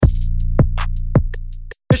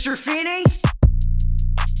Mr. Feeney?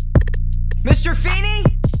 Mr. Feeney?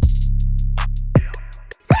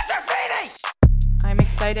 Mr. Feeney! I'm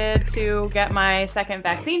excited to get my second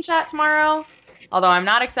vaccine shot tomorrow. Although I'm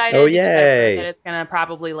not excited Oh, because I've heard yay. that it's going to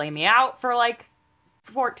probably lay me out for like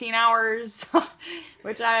 14 hours,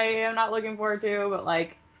 which I am not looking forward to, but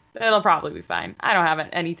like it'll probably be fine. I don't have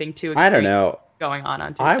anything too extreme I don't know. going on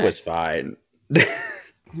Tuesday. I was fine.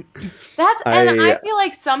 And I feel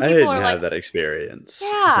like some I people didn't are have like, that experience.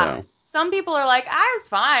 yeah, So. some people are like, I was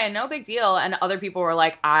fine, no big deal. And other people were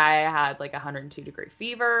like, I had like 102-degree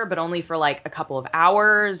fever, but only for like a couple of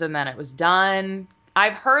hours and then it was done.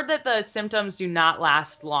 I've heard that the symptoms do not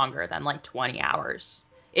last longer than like 20 hours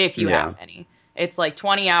if you have any. It's like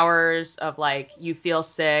 20 hours of like you feel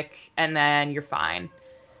sick and then you're fine.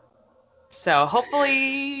 So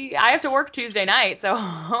hopefully I have to work Tuesday night. So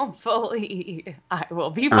hopefully I will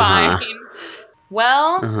be fine.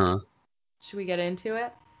 Well, should we get into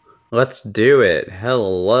it? Let's do it.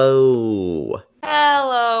 Hello.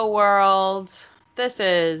 Hello, world. This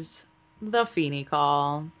is the Feeney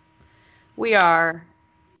Call. We're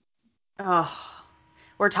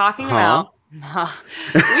talking about,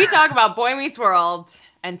 we talk about Boy Meets World,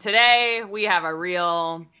 and today we have a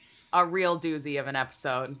real doozy of an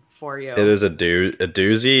episode for you. It is a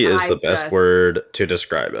doozy is the best word to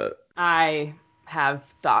describe it. I have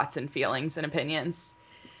thoughts and feelings and opinions.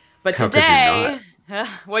 But how today,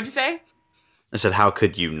 what'd you say? I said, how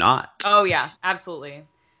could you not? Oh, yeah, absolutely.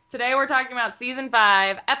 Today we're talking about Season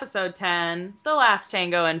 5, Episode 10, The Last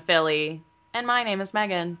Tango in Philly. And my name is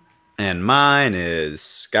Megan. And mine is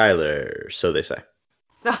Skylar, so they say.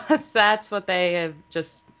 So that's what they have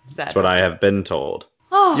just said. That's what I have been told.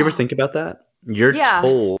 Oh. You ever think about that? You're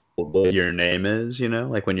told what your name is, you know,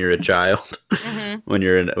 like when you're a child, when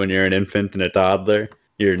you're an infant and a toddler,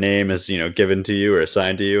 your name is, you know, given to you or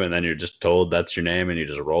assigned to you, and then you're just told that's your name, and you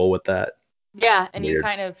just roll with that. Yeah, and you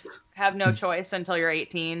kind of have no choice until you're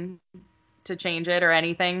 18 to change it or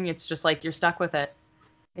anything. It's just like you're stuck with it.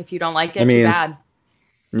 If you don't like it, too bad.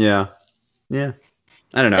 Yeah. Yeah.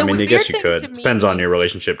 I don't know. I mean, I guess you could. Depends on your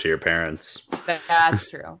relationship to your parents. That's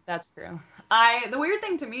true. That's true. The weird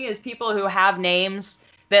thing to me is people who have names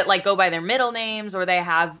that like go by their middle names, or they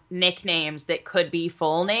have nicknames that could be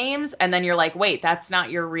full names, and then you're like, wait, that's not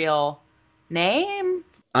your real name?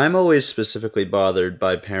 I'm always specifically bothered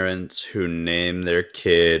by parents who name their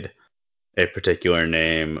kid a particular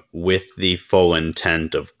name with the full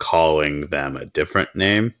intent of calling them a different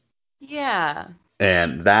name. Yeah.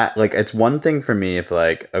 And that, like, it's one thing for me if,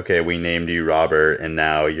 like, okay, we named you Robert, and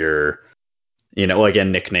now you're, you know,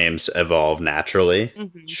 again, nicknames evolve naturally.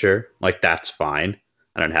 Sure. Like, that's fine.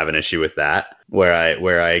 I don't have an issue with that. Where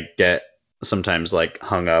I get sometimes, like,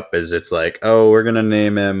 hung up is it's like, oh, we're going to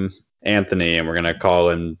name him Anthony, and we're going to call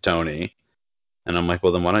him Tony. And I'm like,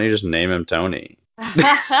 well, then why don't you just name him Tony?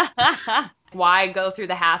 Why go through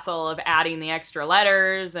the hassle of adding the extra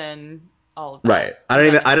letters and all of that? Right.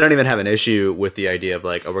 I don't even have an issue with the idea of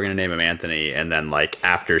like, oh, we're gonna name him Anthony, and then like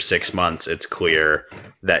after 6 months, it's clear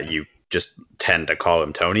that you just tend to call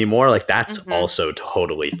him Tony more. Like that's also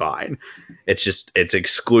totally fine. It's just it's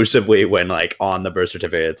exclusively when like on the birth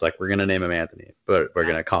certificate, it's like we're gonna name him Anthony, but we're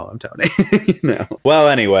gonna call him Tony. No. Well,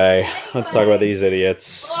 anyway, let's talk about these idiots.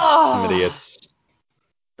 Some idiots.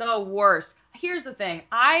 The worst. Here's the thing.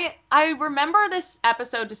 I remember this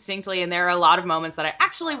episode distinctly, and there are a lot of moments that I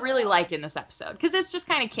actually really like in this episode because it's just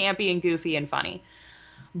kind of campy and goofy and funny.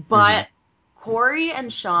 But Corey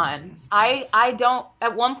and Sean, I don't.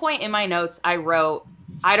 At one point in my notes, I wrote,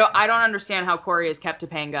 I don't understand how Corey has kept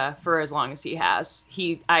Topanga for as long as he has.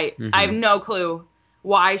 I have no clue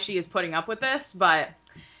why she is putting up with this, but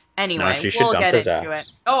anyway, we'll get into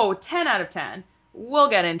it. Oh, 10 out of 10. We'll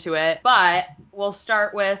get into it, but we'll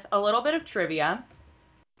start with a little bit of trivia.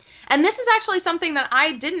 And this is actually something that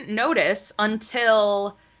I didn't notice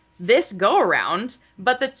until this go-around,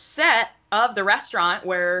 but the set of the restaurant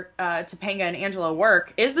where Topanga and Angela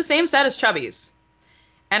work is the same set as Chubby's.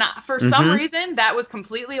 And for some reason, that was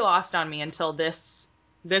completely lost on me until this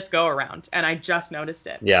go-around, and I just noticed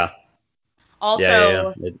it. Yeah.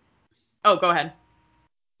 Also... Yeah. Oh, go ahead.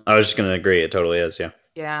 I was just going to agree. It totally is, yeah.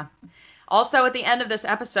 Yeah. Also, at the end of this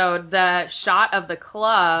episode, the shot of the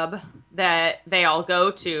club that they all go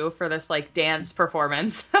to for this like dance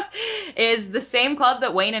performance is the same club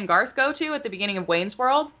that Wayne and Garth go to at the beginning of Wayne's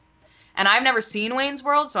World. And I've never seen Wayne's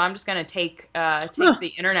World, so I'm just going to take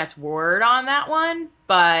the internet's word on that one.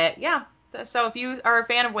 But yeah, so if you are a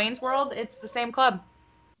fan of Wayne's World, it's the same club.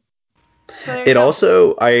 So it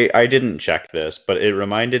also, I didn't check this, but it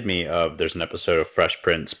reminded me of, there's an episode of Fresh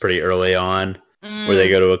Prince pretty early on where they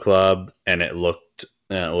go to a club and it looked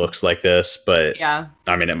and it looks like this, but Yeah.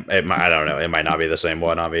 I mean, I don't know. It might not be the same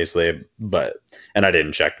one, obviously, and I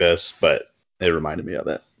didn't check this, but it reminded me of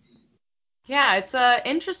it. Yeah, it's a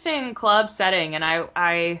interesting club setting, and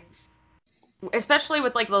I especially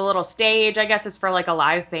with like the little stage, I guess it's for like a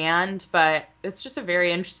live band, but it's just a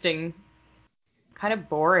very interesting, kind of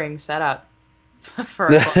boring setup for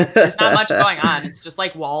a club. There's not much going on. It's just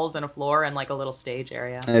like walls and a floor and like a little stage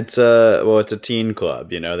area. It's a teen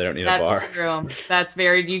club, you know, they don't need a That's bar. true. That's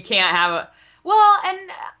very, you can't have a, well, and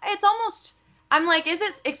it's almost, I'm like, is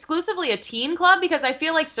it exclusively a teen club? Because I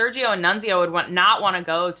feel like Sergio and Nunzio would not want to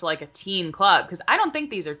go to like a teen club because I don't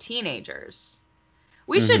think these are teenagers.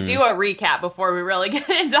 We should do a recap before we really get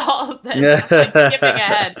into all of this. I'm like skipping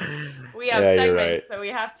ahead. We have Yeah, you're segments right. that we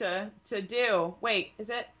have to do. Wait, is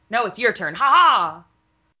it? No, it's your turn. Ha ha!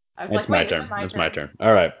 I was It's like, my wait, turn. is it my It's turn? my turn.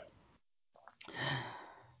 All right.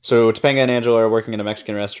 So Topanga and Angela are working in a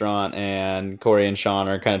Mexican restaurant, and Corey and Sean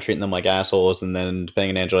are kind of treating them like assholes. And then Topanga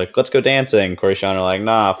and Angela are like, let's go dancing. Corey and Sean are like,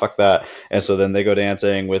 nah, fuck that. And so then they go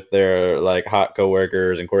dancing with their like hot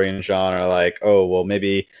coworkers, and Corey and Sean are like, oh, well,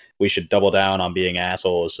 maybe we should double down on being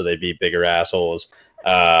assholes so they'd be bigger assholes.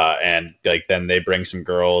 And like then they bring some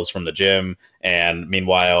girls from the gym, and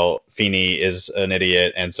meanwhile Feeney is an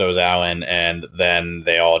idiot, and so is Alan, and then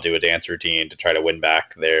they all do a dance routine to try to win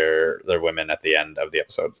back their women at the end of the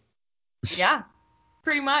episode. Yeah,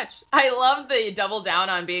 pretty much. I love the double down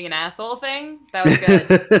on being an asshole thing. That was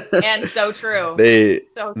good and so true. They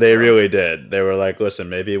So they true. really did. They were like, listen,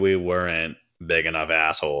 maybe we weren't big enough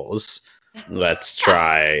assholes. Let's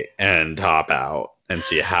try and top out and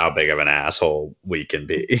see how big of an asshole we can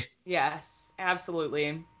be. Yes,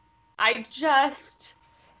 absolutely. I just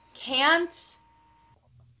can't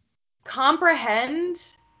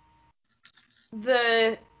comprehend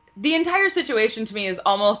the entire situation. To me is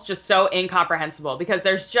almost just so incomprehensible because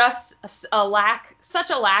there's just such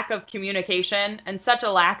a lack of communication and such a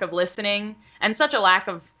lack of listening and such a lack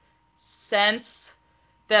of sense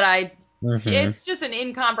that it's just an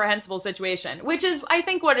incomprehensible situation, which is, I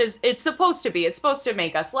think, it's supposed to be. It's supposed to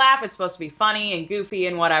make us laugh. It's supposed to be funny and goofy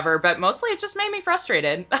and whatever, but mostly it just made me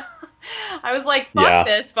frustrated. I was like, fuck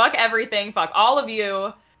this, fuck everything, fuck all of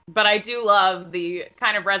you. But I do love the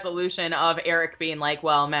kind of resolution of Eric being like,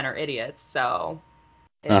 well, men are idiots, so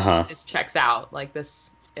this checks out. Like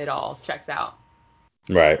it all checks out.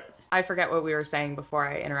 Right. I forget what we were saying before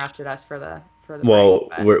I interrupted us for the well,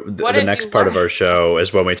 break, the next part of our show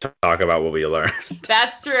is when we talk about what we learned.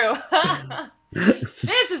 That's true.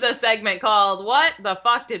 This is a segment called What the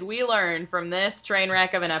Fuck Did We Learn from This Train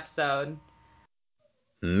Wreck of an Episode?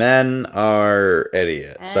 Men are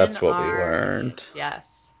idiots. That's what we learned.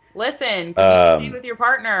 Yes. Listen, communicate with your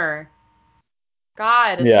partner.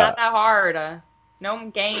 God, it's not that hard. No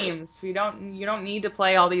games. You don't need to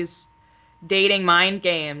play all these dating mind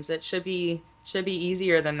games. It should be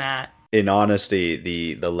easier than that. In honesty,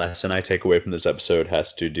 the lesson I take away from this episode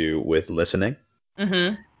has to do with listening,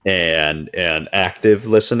 and active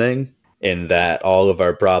listening. In that all of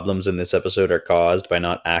our problems in this episode are caused by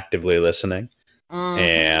not actively listening,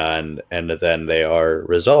 and then they are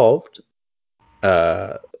resolved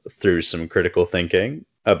through some critical thinking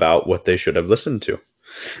about what they should have listened to.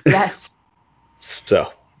 Yes.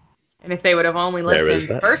 So. And if they would have only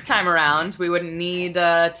listened the first time around, we wouldn't need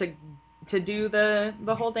to do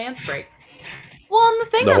the whole dance break. Well, and the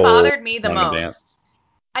thing that bothered me the most,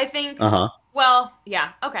 I think, well,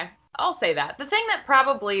 yeah, okay, I'll say that. The thing that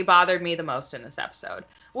probably bothered me the most in this episode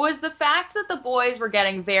was the fact that the boys were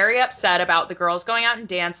getting very upset about the girls going out and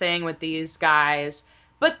dancing with these guys,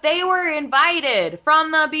 but they were invited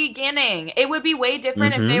from the beginning. It would be way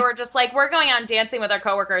different if they were just like, we're going out and dancing with our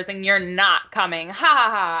coworkers and you're not coming, ha ha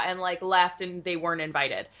ha, and like left and they weren't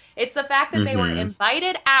invited. It's the fact that they were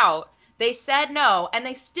invited out, they said no, and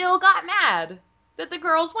they still got mad that the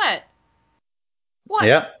girls went. What?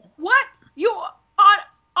 Yeah. What? You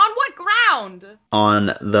on what ground? On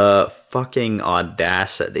the fucking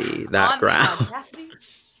audacity. That ground. The audacity?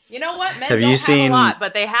 You know what? Men don't have a lot,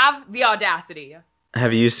 but they have the audacity.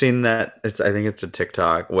 Have you seen that? I think it's a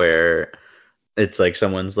TikTok where it's like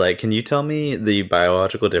someone's like, can you tell me the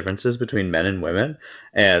biological differences between men and women?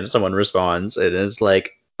 And someone responds, and it's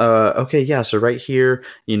like, okay, yeah, so right here,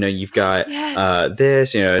 you've got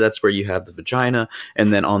this, that's where you have the vagina,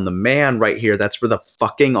 and then on the man right here, that's where the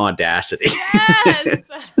fucking audacity.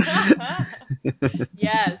 Yes!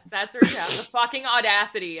 Yes, that's where you have the fucking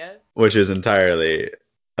audacity. Which is entirely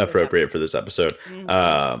appropriate for this episode.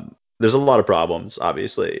 There's a lot of problems,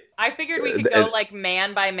 obviously. I figured we could go like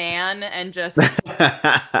man by man and just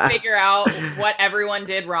figure out what everyone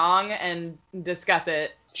did wrong and discuss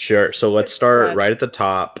it. Sure. So let's start right at the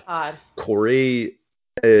top. God. Corey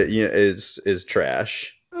is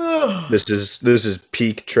trash. This is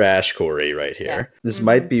peak trash Corey right Yeah. here. This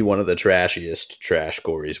might be one of the trashiest trash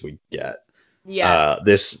Corys we get.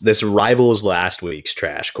 Yes. This rivals last week's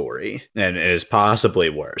trash Corey, and it is possibly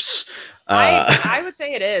worse. I would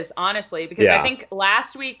say it is, honestly, because I Yeah. think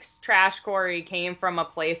last week's trash Corey came from a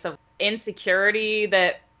place of insecurity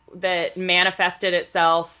that manifested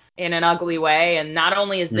itself in an ugly way. And not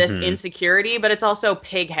only is this insecurity, but it's also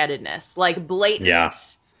pig-headedness, like blatant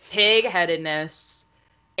pig-headedness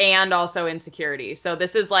and also insecurity. So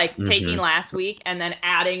this is like taking last week and then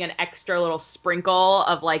adding an extra little sprinkle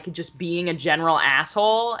of like just being a general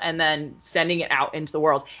asshole and then sending it out into the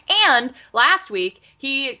world. And last week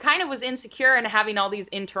he kind of was insecure and having all these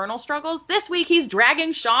internal struggles. This week he's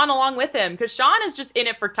dragging Sean along with him because Sean is just in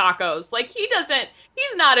it for tacos. Like he's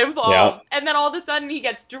not involved. And then all of a sudden he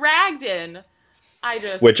gets dragged in.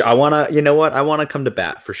 Which I want to, you know what? I want to come to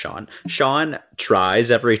bat for Sean. Sean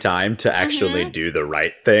tries every time to actually do the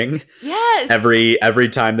right thing. Yes. Every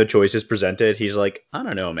time the choice is presented, he's like, I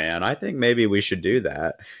don't know, man. I think maybe we should do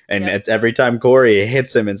that. And it's every time Corey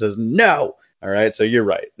hits him and says, no. All right. So you're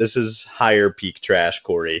right. This is higher peak trash,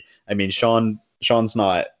 Corey. I mean, Sean's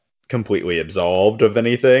not completely absolved of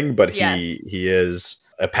anything, but he is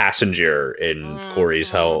a passenger in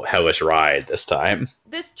Corey's hellish ride this time.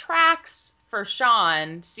 This tracks for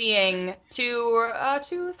Sean seeing two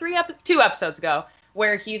episodes ago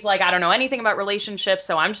where he's like, I don't know anything about relationships,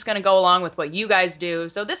 so I'm just going to go along with what you guys do.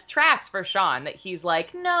 So this tracks for Sean that he's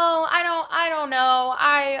like, no, I don't know.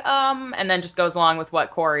 And then just goes along with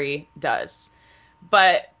what Corey does.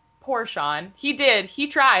 But poor Sean, he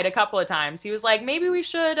tried a couple of times. He was like, maybe we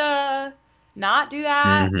should not do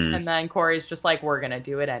that. And then Corey's just like, we're going to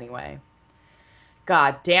do it anyway.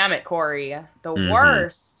 God damn it, Corey. The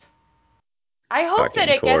worst. I hope that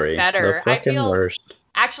it gets better. I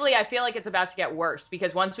feel like it's about to get worse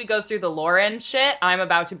because once we go through the Lauren shit, I'm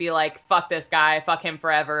about to be like, fuck this guy, fuck him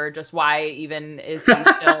forever. Just why even is he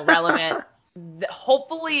still relevant?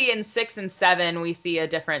 Hopefully in 6 and 7, we see a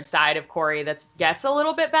different side of Corey that gets a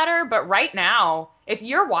little bit better. But right now, if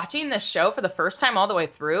you're watching this show for the first time all the way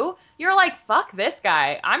through, you're like, fuck this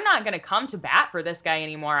guy. I'm not going to come to bat for this guy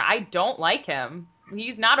anymore. I don't like him.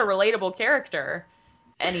 He's not a relatable character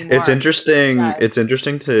anymore. It's interesting. It's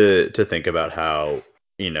interesting to think about how,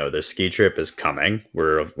 the ski trip is coming.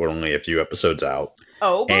 We're only a few episodes out.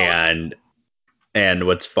 Oh, boy. And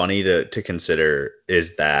what's funny to consider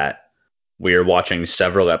is that we are watching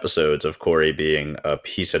several episodes of Corey being a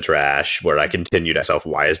piece of trash where I continued myself,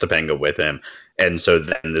 why is Topanga with him? And so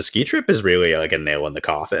then the ski trip is really like a nail in the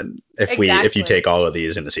coffin if you take all of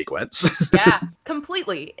these in a sequence. Yeah,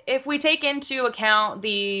 completely. If we take into account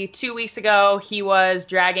the 2 weeks ago, he was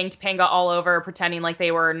dragging Topanga all over, pretending like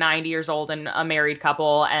they were 90 years old and a married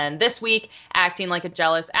couple. And this week, acting like a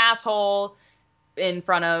jealous asshole in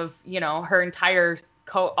front of, her entire,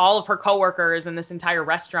 all of her coworkers in this entire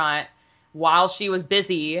restaurant while she was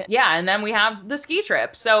busy. Yeah, and then we have the ski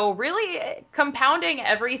trip. So really compounding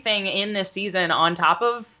everything in this season on top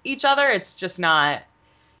of each other, it's just not,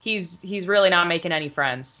 he's really not making any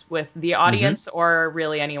friends with the audience or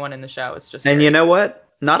really anyone in the show. It's just And you know what?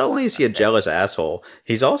 Not only is he a jealous asshole,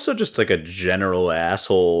 he's also just like a general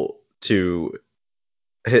asshole to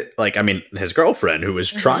his girlfriend who was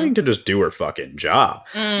trying to just do her fucking job.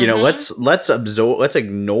 Let's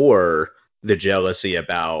ignore the jealousy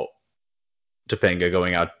about Topanga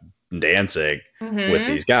going out dancing with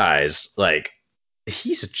these guys. Like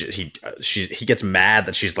he gets mad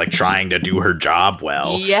that she's like trying to do her job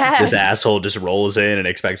well. Yes. This asshole just rolls in and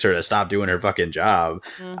expects her to stop doing her fucking job.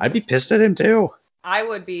 I'd be pissed at him too. I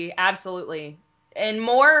would be, absolutely. And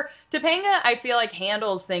Topanga, I feel like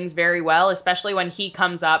handles things very well, especially when he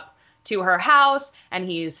comes up to her house and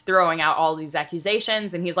he's throwing out all these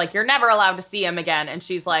accusations and he's like, you're never allowed to see him again. And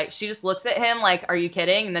she's like, she just looks at him like, are you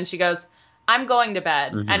kidding? And then she goes, I'm going to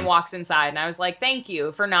bed, and walks inside. And I was like, thank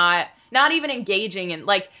you for not even engaging. And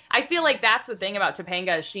like, I feel like that's the thing about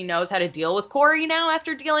Topanga is she knows how to deal with Corey now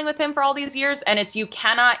after dealing with him for all these years. And it's, you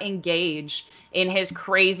cannot engage in his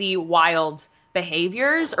crazy, wild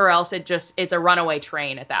behaviors or else it's a runaway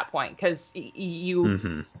train at that point. Cause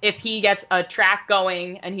if he gets a track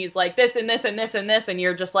going and he's like this and this and this and this, and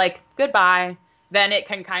you're just like, goodbye, then it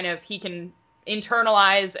can he can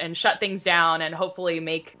internalize and shut things down and hopefully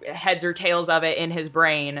make heads or tails of it in his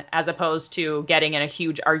brain, as opposed to getting in a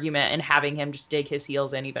huge argument and having him just dig his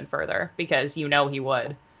heels in even further, because he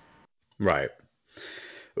would. Right.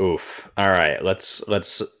 Oof. All right.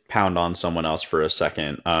 Let's pound on someone else for a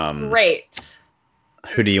second. Great.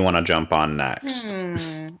 Who do you want to jump on next?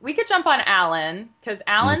 We could jump on Alan, because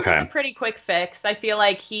Alan's is a pretty quick fix. I feel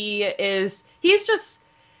like he's just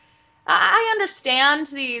understand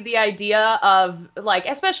the idea of, like,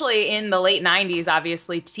 especially in the late 90s,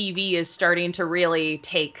 obviously TV is starting to really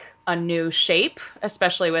take a new shape,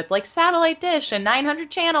 especially with like satellite dish and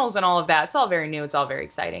 900 channels and all of that. It's all very new. It's all very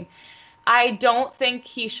exciting. I don't think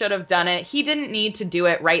he should have done it. He didn't need to do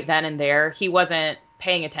it right then and there. He wasn't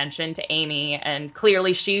paying attention to Amy, and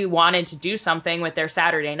clearly she wanted to do something with their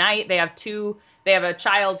Saturday night. They have a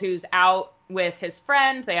child who's out with his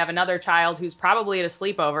friend. They have another child who's probably at a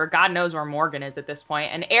sleepover. God knows where Morgan is at this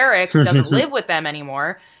point. And Eric doesn't live with them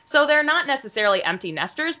anymore. So they're not necessarily empty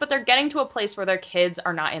nesters, but they're getting to a place where their kids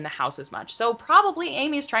are not in the house as much. So probably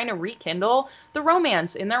Amy's trying to rekindle the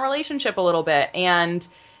romance in their relationship a little bit. And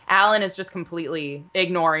Alan is just completely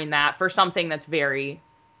ignoring that for something that's very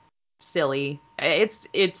silly. It's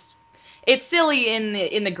silly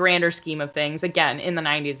in the grander scheme of things. Again, in the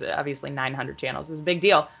 90s, obviously 900 channels is a big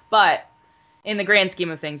deal, but in the grand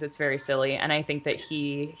scheme of things, it's very silly. And I think that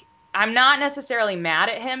I'm not necessarily mad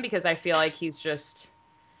at him, because I feel like it's just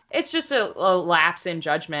a lapse in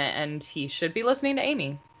judgment, and he should be listening to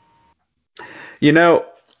Amy. You know,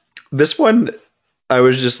 this one, I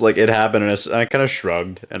was just like, it happened, and I kind of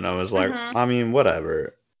shrugged, and I was like, I mean,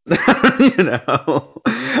 whatever. You know,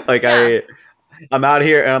 like, yeah. I'm out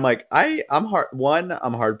here, and I'm like, I'm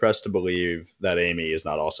hard pressed to believe that Amy is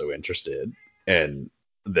not also interested in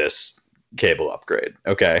this cable upgrade.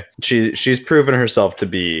 Okay, she's proven herself to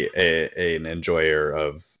be an enjoyer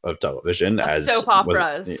of television, as soap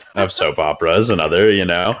operas, and other, you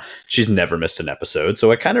know, she's never missed an episode.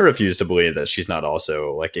 So I kind of refuse to believe that she's not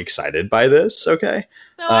also like excited by this. Okay,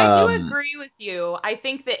 so I do agree with you. I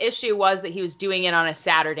think the issue was that he was doing it on a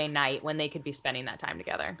Saturday night when they could be spending that time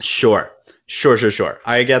together. Sure.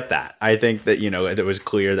 I get that. I think that, you know, it was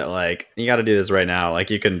clear that, like, you got to do this right now. Like,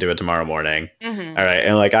 you couldn't do it tomorrow morning. Mm-hmm. All right.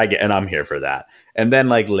 And like, I'm here for that. And then,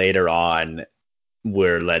 like, later on,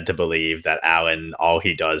 we're led to believe that Alan, all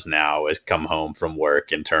he does now is come home from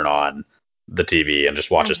work and turn on the TV and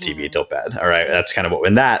just watches TV till bed. All right. That's kind of what,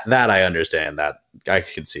 and that I understand that. I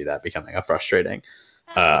could see that becoming a frustrating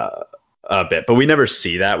a bit, but we never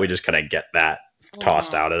see that. We just kind of get that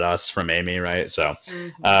tossed out at us from Amy. Right. So,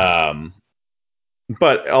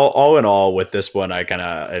 but all in all, with this one, I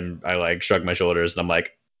like shrug my shoulders, and I'm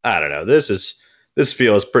like, I don't know. This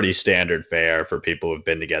feels pretty standard fare for people who've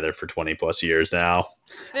been together for 20 plus years now.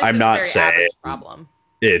 I'm not saying problem.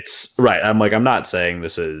 It's right. I'm not saying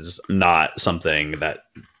this is not something that,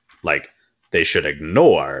 like, they should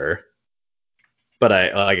ignore, but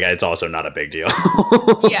it's also not a big deal.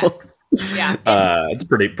 Yes. Yeah. It's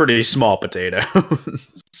pretty small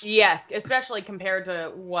potatoes. Yes, especially compared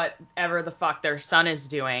to whatever the fuck their son is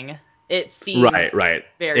doing. It seems right.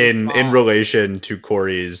 Very small. In relation to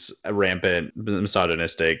Corey's rampant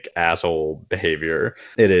misogynistic asshole behavior,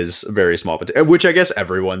 it is very small potato, which I guess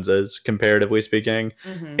everyone's is, comparatively speaking.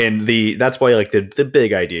 Mm-hmm. And that's why, like, the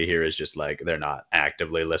big idea here is just like they're not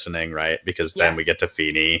actively listening, right? Because then we get to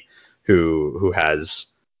Feeney, who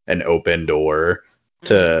has an open door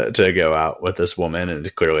to go out with this woman,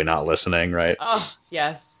 and clearly not listening, right? Oh,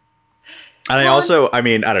 yes. And I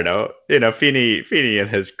don't know, you know, Feeney and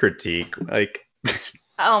his critique, like,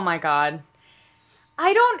 oh my God.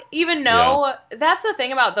 I don't even know. Yeah. That's the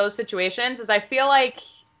thing about those situations, is I feel like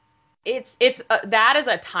it's that is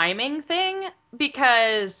a timing thing,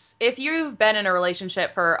 because if you've been in a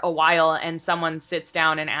relationship for a while and someone sits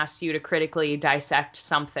down and asks you to critically dissect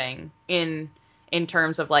something in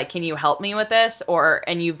terms of, like, can you help me with this?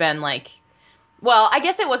 And you've been like, well, I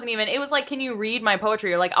guess it was like, can you read my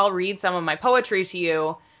poetry? Or like, I'll read some of my poetry to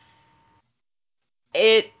you.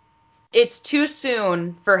 It's too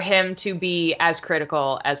soon for him to be as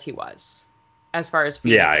critical as he was, as far as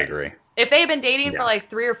feelings. Yeah, I agree. If they had been dating for like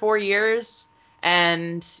 3 or 4 years,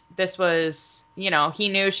 and this was, you know, he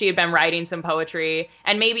knew she had been writing some poetry,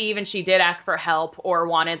 and maybe even she did ask for help or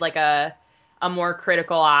wanted like a more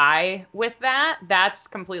critical eye with that, that's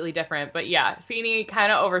completely different. But yeah, Feeney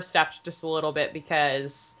kind of overstepped just a little bit,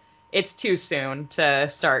 because it's too soon to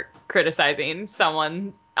start criticizing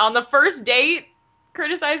someone on the first date,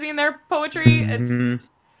 criticizing their poetry.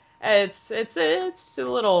 It's a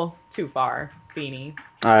little too far, Feeney.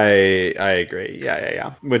 I agree.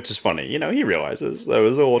 Yeah. Which is funny. You know, he realizes that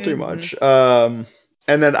was a little too much. And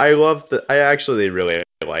then I actually really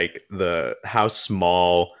like how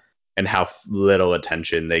small and how little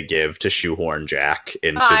attention they give to shoehorn Jack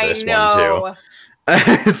into this one too.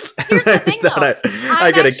 Here's the thing, though.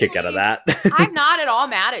 I get a kick out of that. I'm not at all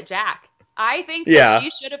mad at Jack. I think Yeah. that she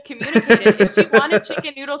should have communicated. If she wanted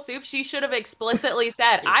chicken noodle soup, she should have explicitly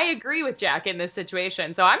said, I agree with Jack in this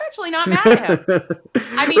situation. So I'm actually not mad at him.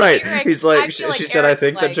 I mean, Right. Eric, He's I like, feel like she said, I Eric's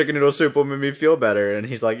think that like, chicken noodle soup will make me feel better. And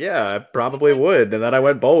he's like, yeah, I probably would. And then I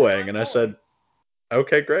went bowling and I said,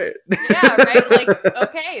 okay, great. yeah, right. Like,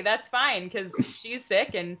 okay, that's fine because she's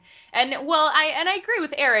sick and well, I agree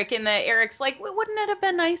with Eric in that Eric's like, wouldn't it have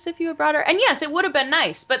been nice if you had brought her? And yes, it would have been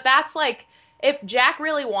nice, but that's like, if Jack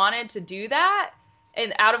really wanted to do that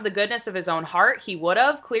and out of the goodness of his own heart, he would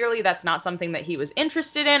have. Clearly, that's not something that he was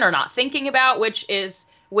interested in or not thinking about, which is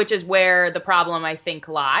where the problem I think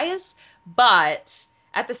lies. But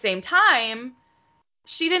at the same time,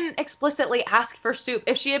 she didn't explicitly ask for soup.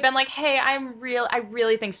 If she had been like, "Hey, I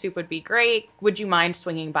really think soup would be great. Would you mind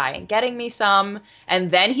swinging by and getting me some?"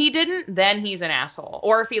 And then he didn't, then he's an asshole.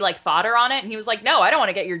 Or if he like fought her on it and he was like, "No, I don't want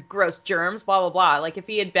to get your gross germs, blah blah blah." Like if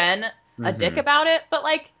he had been a dick about it, but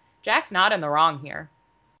like Jack's not in the wrong here.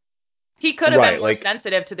 He could have been more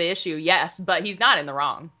sensitive to the issue, yes, but he's not in the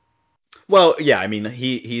wrong. Well, yeah, I mean,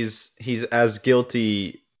 he's as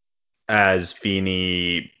guilty as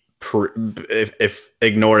Feeney, if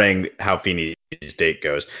ignoring how Feeney's date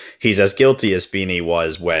goes, he's as guilty as Feeney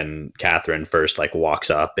was when Catherine first like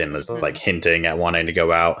walks up and is like hinting at wanting to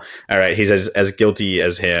go out. All right, he's as guilty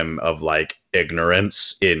as him of like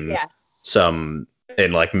ignorance in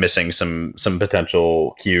like missing some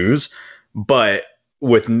potential cues, but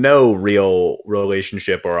with no real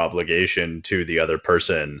relationship or obligation to the other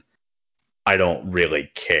person. I don't really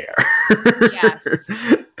care. Yes.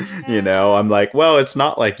 You know, I'm like, well, it's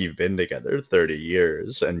not like you've been together 30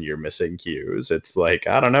 years and you're missing cues. It's like,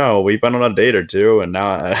 I don't know, we've been on a date or two and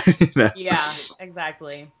now, you know. Yeah,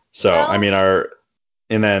 exactly. So, well, I mean, our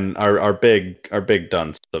big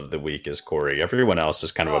dunce of the week is Corey. Everyone else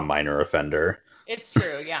is kind of a minor offender. It's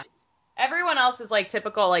true. Yeah. Everyone else is like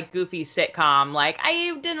typical, like goofy sitcom. Like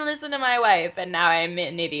I didn't listen to my wife, and now I'm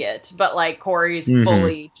an idiot. But like Corey's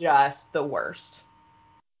fully just the worst.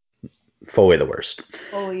 Fully the worst.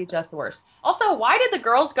 Fully just the worst. Also, why did the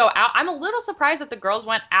girls go out? I'm a little surprised that the girls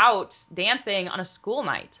went out dancing on a school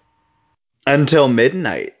night. Until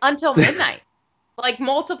midnight. Like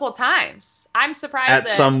multiple times. I'm surprised at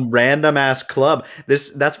some random ass club.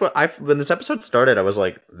 That's what when this episode started, I was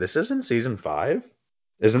like, this isn't season 5.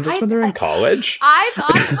 Isn't this when they're in college? I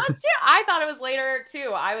thought it was too. I thought it was later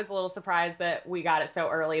too. I was a little surprised that we got it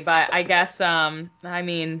so early, but I guess I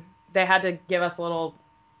mean, they had to give us a little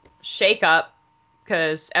shake up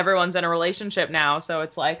because everyone's in a relationship now, so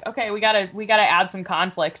it's like, okay, we gotta add some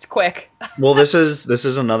conflict quick. Well, this is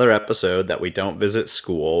another episode that we don't visit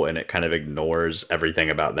school, and it kind of ignores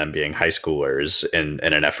everything about them being high schoolers in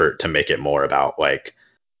an effort to make it more about like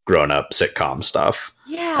grown up sitcom stuff.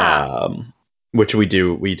 Yeah. Which we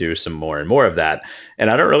do some more and more of that. And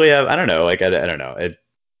I don't really have, I don't know.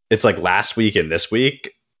 It's like last week and this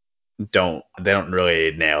week they don't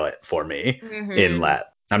really nail it for me in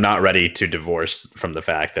that I'm not ready to divorce from the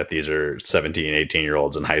fact that these are 17,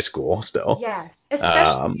 18-year-olds in high school still. Yes.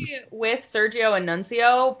 Especially with Sergio and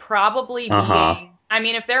Nunzio probably being, I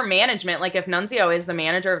mean, if they're management, like if Nunzio is the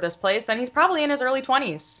manager of this place, then he's probably in his early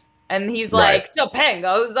 20s. And he's like,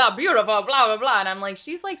 Topango's the beautiful, blah, blah, blah. And I'm like,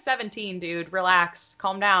 she's like 17, dude. Relax.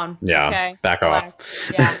 Calm down. Yeah. Okay. Back off.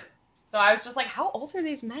 Yeah. So I was just like, how old are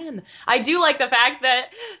these men? I do like the fact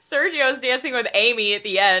that Sergio's dancing with Amy at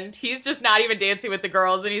the end. He's just not even dancing with the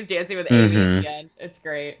girls, and he's dancing with Amy at the end. It's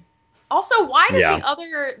great. Also, why does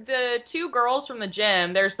the two girls from the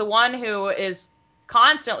gym, there's the one who is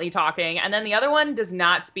constantly talking, and then the other one does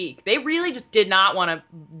not speak. They really just did not want to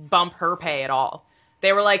bump her pay at all.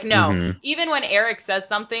 They were like, no. Even when Eric says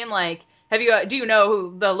something like, do you know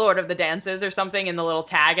who the Lord of the Dance is or something in the little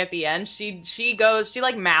tag at the end, she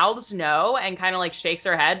like mouths no and kind of like shakes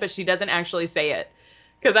her head, but she doesn't actually say it.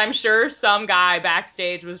 Because I'm sure some guy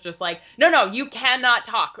backstage was just like, no, you cannot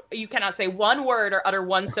talk. You cannot say one word or utter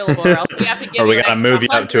one syllable, or else we have to give you. Or we gotta move you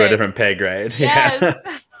up to a different pay grade. Yes.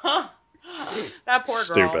 That poor girl.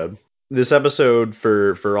 Stupid. This episode,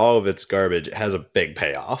 for all of its garbage, has a big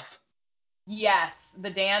payoff. Yes, the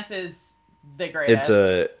dance is the greatest.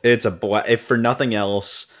 It's if for nothing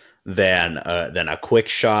else than a quick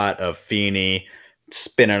shot of Feeney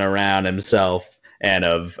spinning around himself and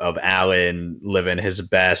of Alan living his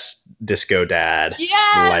best disco dad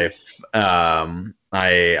life.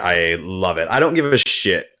 I love it. I don't give a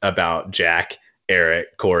shit about Jack,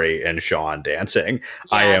 Eric, Corey, and Sean dancing.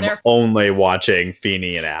 Yeah, I am only watching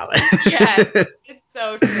Feeney and Alan. Yes, it's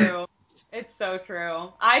so true. It's so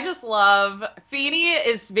true. I just love Feeny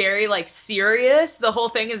is very like serious. The whole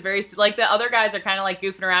thing is very like the other guys are kind of like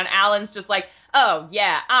goofing around. Alan's just like, oh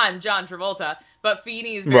yeah, I'm John Travolta. But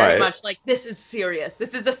Feeny is very Right. much like, this is serious.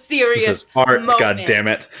 This is a This serious is art, moment. god damn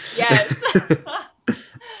it. Yes.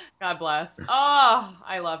 God bless. Oh,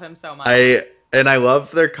 I love him so much. I love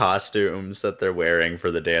their costumes that they're wearing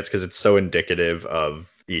for the dance because it's so indicative of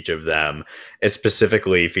each of them. It's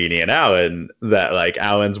specifically Feeny and Alan that like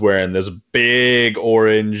Alan's wearing this big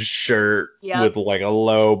orange shirt with like a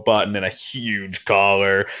low button and a huge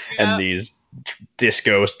collar and these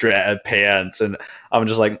disco pants, and I'm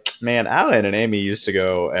just like, man, Alan and Amy used to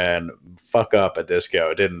go and fuck up a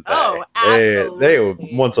disco, didn't they? Oh, absolutely.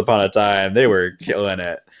 They once upon a time they were killing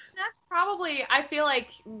it. That's probably, I feel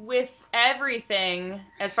like with everything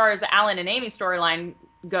as far as the Alan and Amy storyline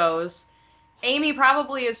goes, Amy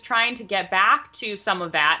probably is trying to get back to some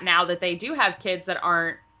of that now that they do have kids that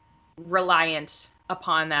aren't reliant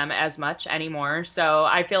upon them as much anymore. So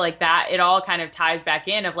I feel like that it all kind of ties back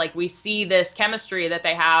in of like we see this chemistry that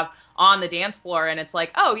they have on the dance floor, and it's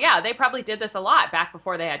like, oh yeah, they probably did this a lot back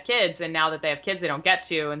before they had kids, and now that they have kids they don't get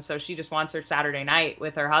to, and so she just wants her Saturday night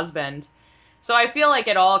with her husband. So I feel like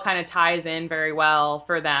it all kind of ties in very well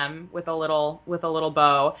for them with a little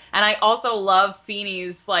bow. And I also love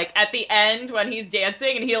Feeny's like at the end when he's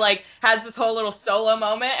dancing and he like has this whole little solo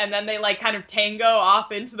moment and then they like kind of tango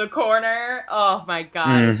off into the corner. Oh my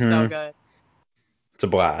god, It's so good. It's a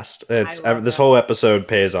blast. This whole episode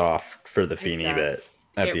pays off for the Feeny bit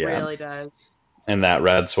at the end. It really does. And that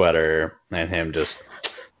red sweater and him just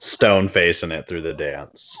stone facing it through the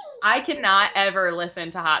dance. I cannot ever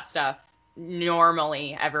listen to Hot Stuff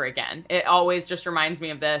normally ever again. It always just reminds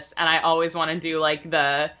me of this, and I always want to do like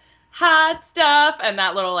the hot stuff and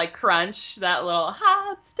that little like crunch, that little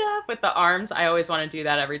hot stuff with the arms. I always want to do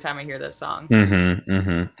that every time I hear this song.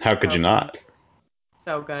 How could you not?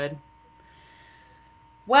 So good.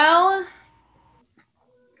 Well,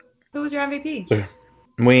 who was your MVP?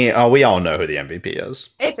 We all know who the MVP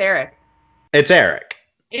is. It's Eric. It's Eric.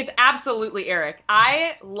 It's absolutely Eric.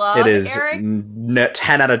 I love Eric. It is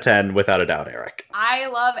 10 out of 10, without a doubt, Eric. I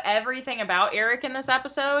love everything about Eric in this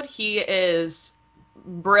episode. He is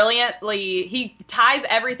brilliantly, he ties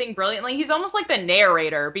everything brilliantly. He's almost like the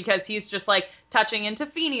narrator because he's just like touching into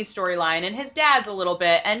Feeny's storyline and his dad's a little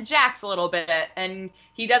bit and Jack's a little bit. And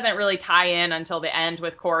he doesn't really tie in until the end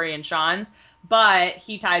with Corey and Sean's. But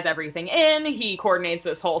he ties everything in. He coordinates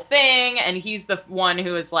this whole thing. And he's the one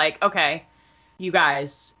who is like, okay, you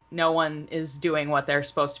guys, no one is doing what they're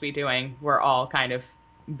supposed to be doing. We're all kind of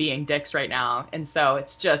being dicks right now. And so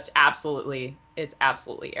it's absolutely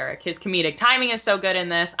Eric. His comedic timing is so good in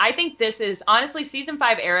this. I think this is, honestly, season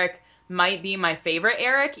 5 Eric might be my favorite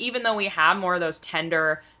Eric, even though we have more of those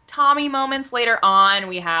tender Tommy moments later on.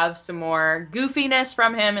 We have some more goofiness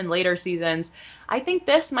from him in later seasons. I think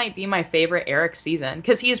this might be my favorite Eric season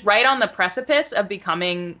because he's right on the precipice of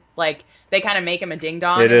becoming, like, they kind of make him a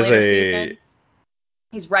ding-dong in later seasons.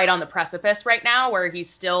 He's right on the precipice right now where he's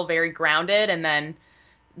still very grounded, and then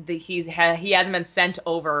he hasn't been sent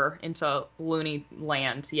over into loony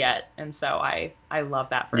land yet, and so I love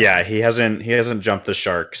that for him. Yeah, he hasn't jumped the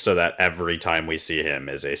shark so that every time we see him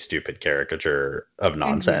is a stupid caricature of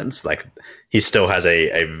nonsense. Like, he still has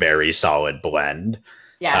a very solid blend.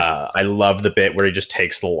 Yes. I love the bit where he just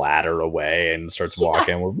takes the ladder away and starts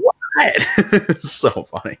walking. What? It's so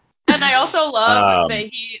funny. And I also love that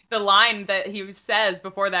the line that he says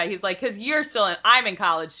before that, he's like, because I'm in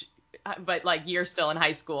college, but like you're still in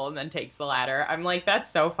high school, and then takes the ladder. I'm like, that's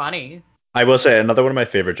so funny. I will say another one of my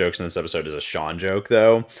favorite jokes in this episode is a Sean joke,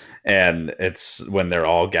 though. And it's when they're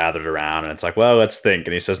all gathered around and it's like, well, let's think.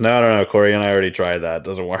 And he says, no, Corey and I already tried that. It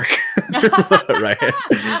doesn't work. Right.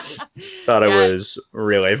 Thought it was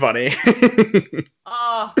really funny.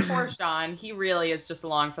 Oh, poor Sean. He really is just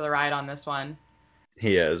along for the ride on this one.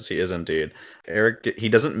 He is indeed. Eric, he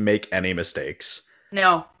doesn't make any mistakes.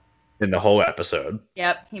 No. In the whole episode.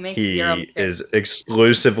 Yep, he makes zero mistakes. He is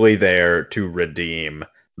exclusively there to redeem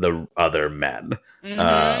the other men.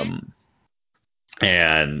 And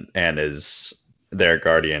is their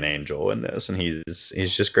guardian angel in this, and he's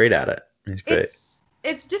just great at it. He's great.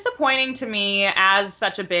 It's disappointing to me as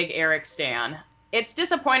such a big Eric stan. It's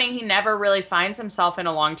disappointing he never really finds himself in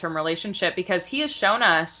a long-term relationship because he has shown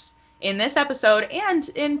us in this episode and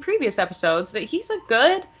in previous episodes that he's a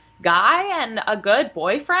good guy and a good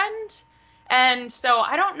boyfriend. And so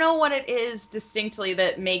I don't know what it is distinctly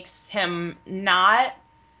that makes him not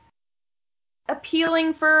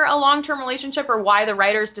appealing for a long-term relationship, or why the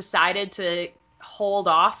writers decided to hold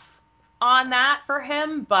off on that for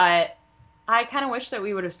him. But I kind of wish that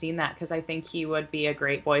we would have seen that because I think he would be a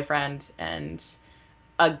great boyfriend and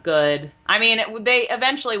a good. I mean, they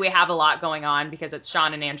eventually we have a lot going on because it's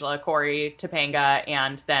Sean and Angela, Corey, Topanga,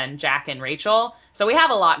 and then Jack and Rachel. So we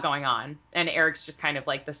have a lot going on, and Eric's just kind of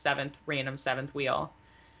like the random seventh wheel.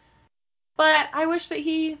 But I wish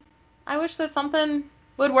that something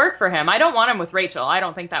would work for him. I don't want him with Rachel. I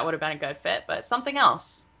don't think that would have been a good fit, but something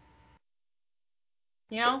else.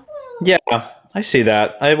 You know? Yeah, I see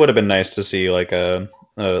that. It would have been nice to see like a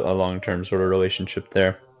long-term sort of relationship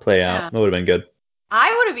there play out. Yeah. It would have been good.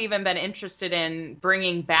 I would have even been interested in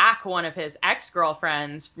bringing back one of his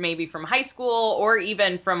ex-girlfriends, maybe from high school or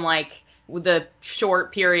even from like the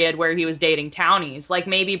short period where he was dating townies. Like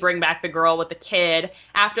maybe bring back the girl with the kid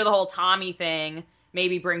after the whole Tommy thing.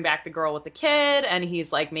 Maybe bring back the girl with the kid and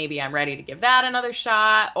he's like, maybe I'm ready to give that another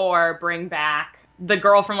shot. Or bring back the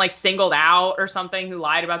girl from like Singled Out or something who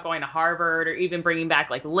lied about going to Harvard, or even bringing back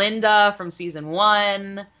like Linda from season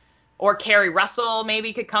 1. Or Carrie Russell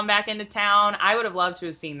maybe could come back into town. I would have loved to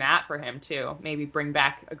have seen that for him too. Maybe bring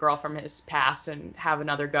back a girl from his past and have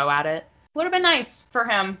another go at it. Would have been nice for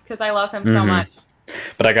him because I love him so much.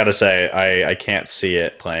 But I gotta say, I can't see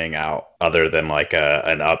it playing out other than like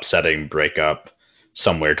an upsetting breakup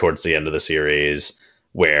somewhere towards the end of the series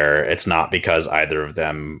where it's not because either of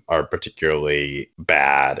them are particularly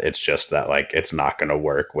bad. It's just that like it's not going to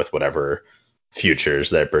work with whatever futures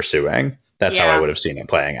they're pursuing. That's how I would have seen it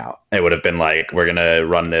playing out. It would have been like, we're going to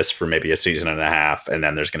run this for maybe a season and a half, and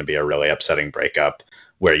then there's going to be a really upsetting breakup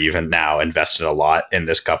where you've now invested a lot in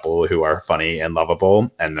this couple who are funny and lovable,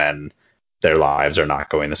 and then their lives are not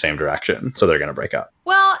going the same direction, so they're going to break up.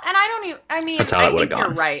 Well, and I mean, that's how it would have gone.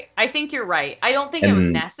 You're right. I think you're right. I don't think and it was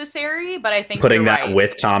necessary, but I think putting that right.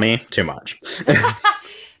 with Tommy, too much.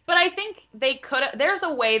 But I think they could. There's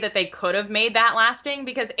a way that they could have made that lasting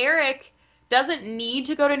because Eric doesn't need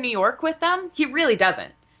to go to New York with them. He really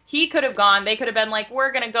doesn't. He could have gone. They could have been like,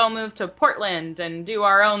 we're going to go move to Portland and do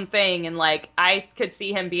our own thing. And like, I could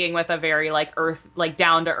see him being with a very like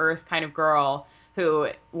down to earth kind of girl who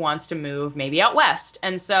wants to move maybe out west.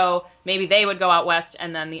 And so maybe they would go out west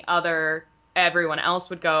and then everyone else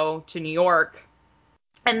would go to New York.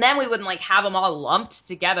 And then we wouldn't like have them all lumped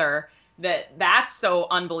together. That's so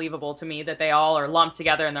unbelievable to me that they all are lumped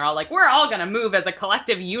together and they're all like, we're all going to move as a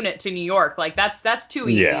collective unit to New York. Like that's too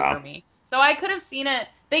easy for me. So I could have seen it.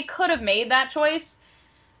 They could have made that choice.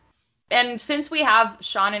 And since we have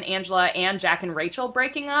Sean and Angela and Jack and Rachel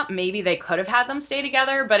breaking up, maybe they could have had them stay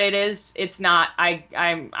together, but it's not.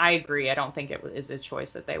 I agree. I don't think it is a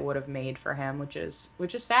choice that they would have made for him, which is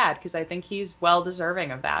sad because I think he's well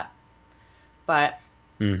deserving of that. But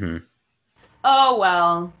oh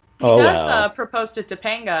well. He does propose to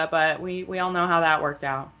Topanga, but we all know how that worked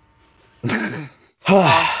out.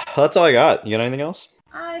 That's all I got. You got anything else?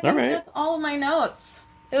 I think that's all of my notes.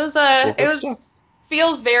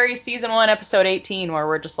 Feels very season 1, episode 18, where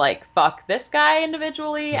we're just like, fuck this guy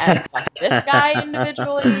individually and fuck this guy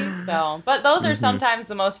individually. So, but those are sometimes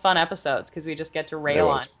the most fun episodes because we just get to rail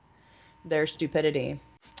on their stupidity.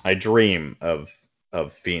 I dream of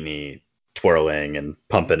Feeney twirling and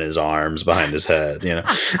pumping his arms behind his head, you know.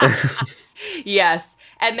 Yes,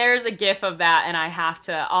 and there's a GIF of that, and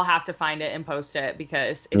I'll have to find it and post it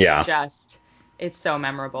because it's so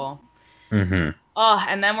memorable. Oh,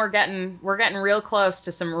 and then we're getting real close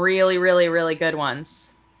to some really, really, really good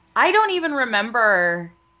ones. I don't even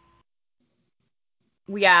remember.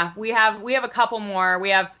 Yeah, we have a couple more. We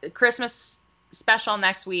have Christmas special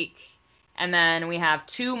next week, and then we have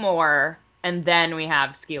 2 more, and then we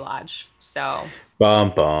have Ski Lodge. So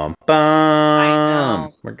bum bum bum. I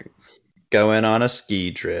know. We're going on a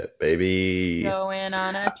ski trip, baby. Going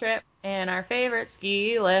on a trip in our favorite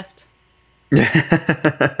ski lift.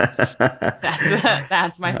 That's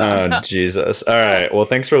my song. Oh, Jesus. All right. Well,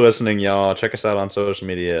 thanks for listening, y'all. Check us out on social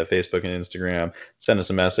media, Facebook and Instagram. Send us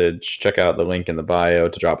a message. Check out the link in the bio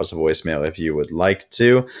to drop us a voicemail if you would like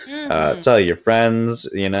to. Tell your friends,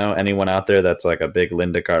 anyone out there that's like a big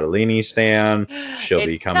Linda Cardellini stan. She'll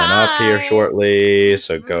be coming up here shortly.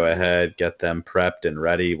 So go ahead, get them prepped and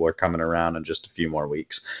ready. We're coming around in just a few more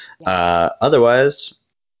weeks. Yes. Otherwise,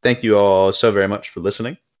 thank you all so very much for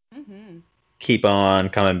listening. Keep on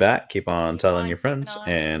coming back. Keep on telling your friends.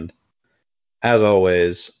 And as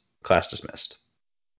always, class dismissed.